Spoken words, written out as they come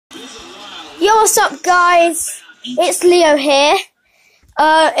Yo, what's up, guys? It's Leo here.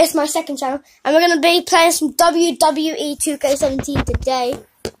 It's my second channel, and we're going to be playing some WWE 2K17 today.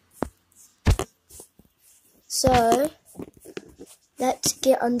 So, let's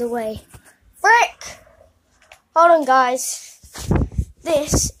get underway. Frick! Hold on, guys.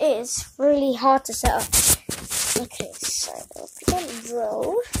 This is really hard to set up. Okay, so,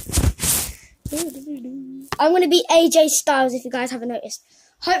 roll. I'm going to be AJ Styles, if you guys haven't noticed.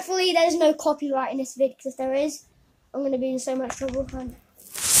 Hopefully there's no copyright in this video, because if there is, I'm going to be in so much trouble.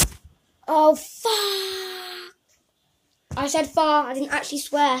 Oh, fuck! I said far, I didn't actually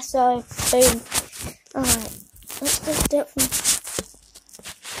swear, so boom. Alright, let's just do it from...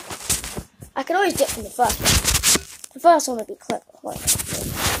 I can always do it from the first one. The first one would be quite good.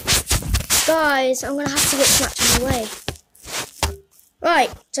 Guys, I'm going to have to get smacked in the way. Right,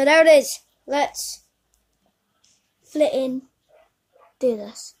 so there it is. Let's flit in. Do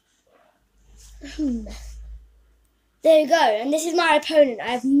this. There you go, and this is my opponent. I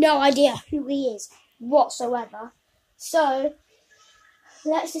have no idea who he is whatsoever. So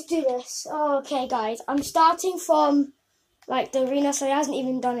let's just do this. Oh, okay, guys, I'm starting from like the arena, so he hasn't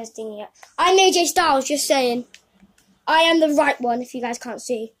even done his thing yet. I'm AJ Styles, just saying. I am the right one. If you guys can't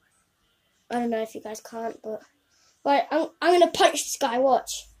see, I don't know if you guys can't, but right, I'm gonna punch this guy.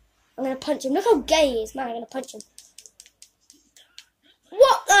 Watch, I'm gonna punch him. Look how gay he is, man. I'm gonna punch him.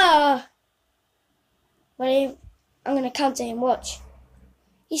 What the? Wait, I'm going to counter him, watch.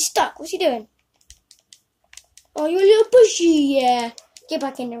 He's stuck, what's he doing? Oh, you're a little pushy, yeah. Get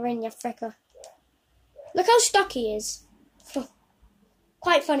back in the ring, you fricker. Look how stuck he is.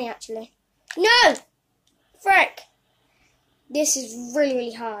 Quite funny, actually. No! Frick. This is really,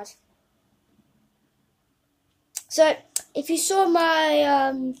 really hard. So, if you saw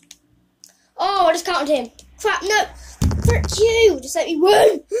my, Oh, I just counted him. Crap, no! Frick you! Just let me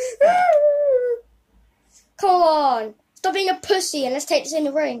win! Come on! Stop being a pussy and let's take this in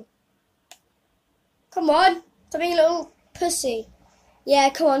the ring. Come on! Stop being a little pussy. Yeah,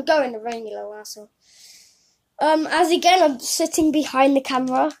 come on, go in the ring, you little asshole. As again, I'm sitting behind the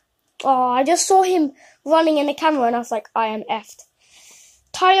camera. Oh, I just saw him running in the camera and I was like, I am effed.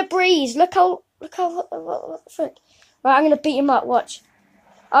 Tyler Breeze, look how, what the frick. Right, I'm gonna beat him up, watch.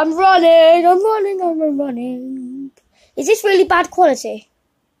 I'm running. Is this really bad quality?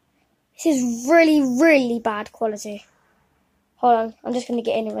 This is really, really bad quality. Hold on, I'm just going to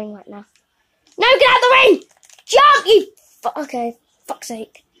get in the ring right now. No, get out of the ring! Jump, you... Okay, fuck's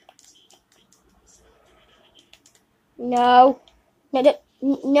sake. No.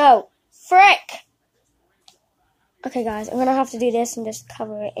 No. Frick! Okay, guys, I'm going to have to do this and just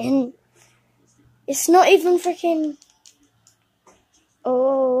cover it in. It's not even freaking...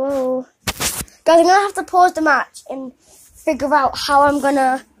 Oh. Guys, I'm going to have to pause the match and figure out how I'm going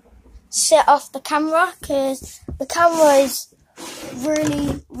to set off the camera, because the camera is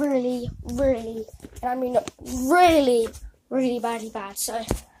really, and I mean really, really badly bad. So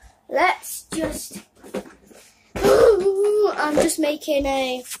let's just... I'm just making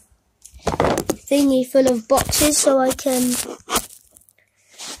a thingy full of boxes so I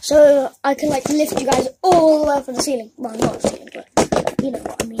can like lift you guys all the way up to the ceiling. Well, not the ceiling, but you know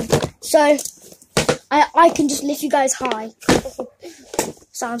what I mean. So I can just lift you guys high.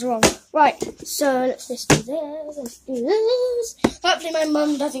 Sounds wrong. Right, so let's just do this, Hopefully my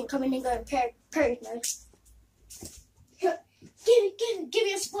mum doesn't come in and go, Perry, no. Give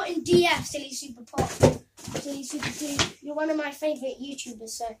me a spot in DF, silly super pop. Silly super D. You're one of my favourite YouTubers,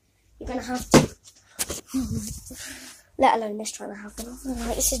 so you're going to have to. Let alone this trying to happen.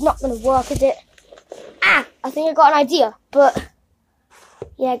 Alright, this is not going to work, is it? Ah! I think I got an idea, but...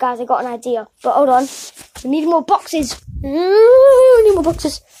 Yeah, guys, I got an idea. But hold on. We need more boxes. Need more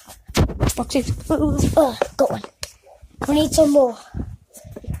boxes. Got one. We need some more.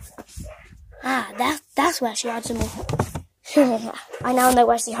 Ah, that's where she had some more. I now know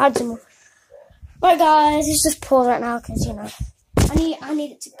where she had some more. Right, guys, let's just pause right now because you know I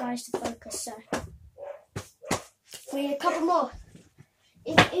need it to guys to focus. So we need a couple more.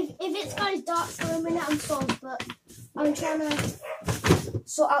 If it's guys dark for a minute, I'm sorry, but I'm trying to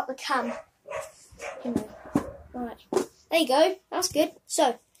sort out the cam. You know. Right. There you go, that's good.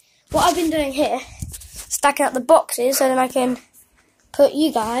 So, what I've been doing here, stacking up the boxes so then I can put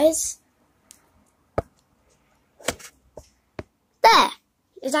you guys there.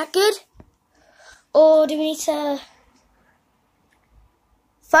 Is that good? Or do we need to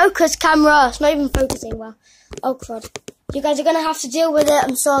focus camera? It's not even focusing well. Oh crud. You guys are going to have to deal with it,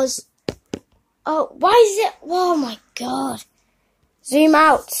 I'm sorry. Oh, why is it? Oh my god. Zoom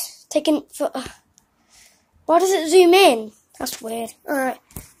out. Why does it zoom in? That's weird. Alright.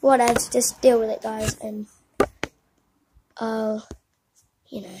 What else? Just deal with it, guys. You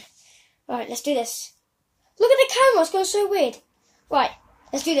know. Right, let's do this. Look at the camera. It's going so weird. Right.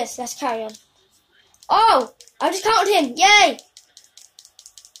 Let's do this. Let's carry on. Oh! I just counted him. Yay!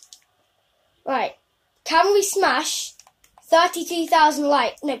 Right. Can we smash 32,000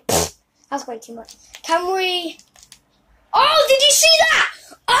 likes? No, that's way too much. Can we... Oh, did you see that?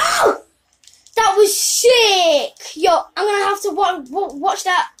 Oh! That was sick! Yo, I'm going to have to watch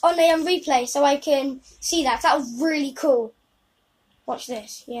that on a replay so I can see that. That was really cool. Watch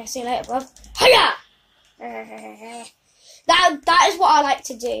this. Yeah, see you later, bro. Hiya! That is what I like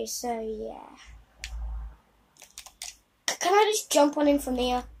to do, so yeah. Can I just jump on him from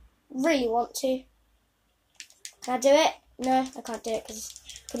here? Really want to. Can I do it? No, I can't do it because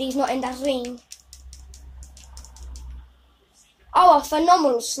he's not in that ring. Oh, a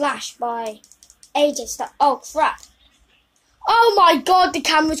phenomenal slash by Aegis. Oh, crap. Oh my god, the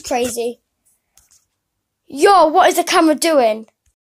camera's crazy. Yo, what is the camera doing?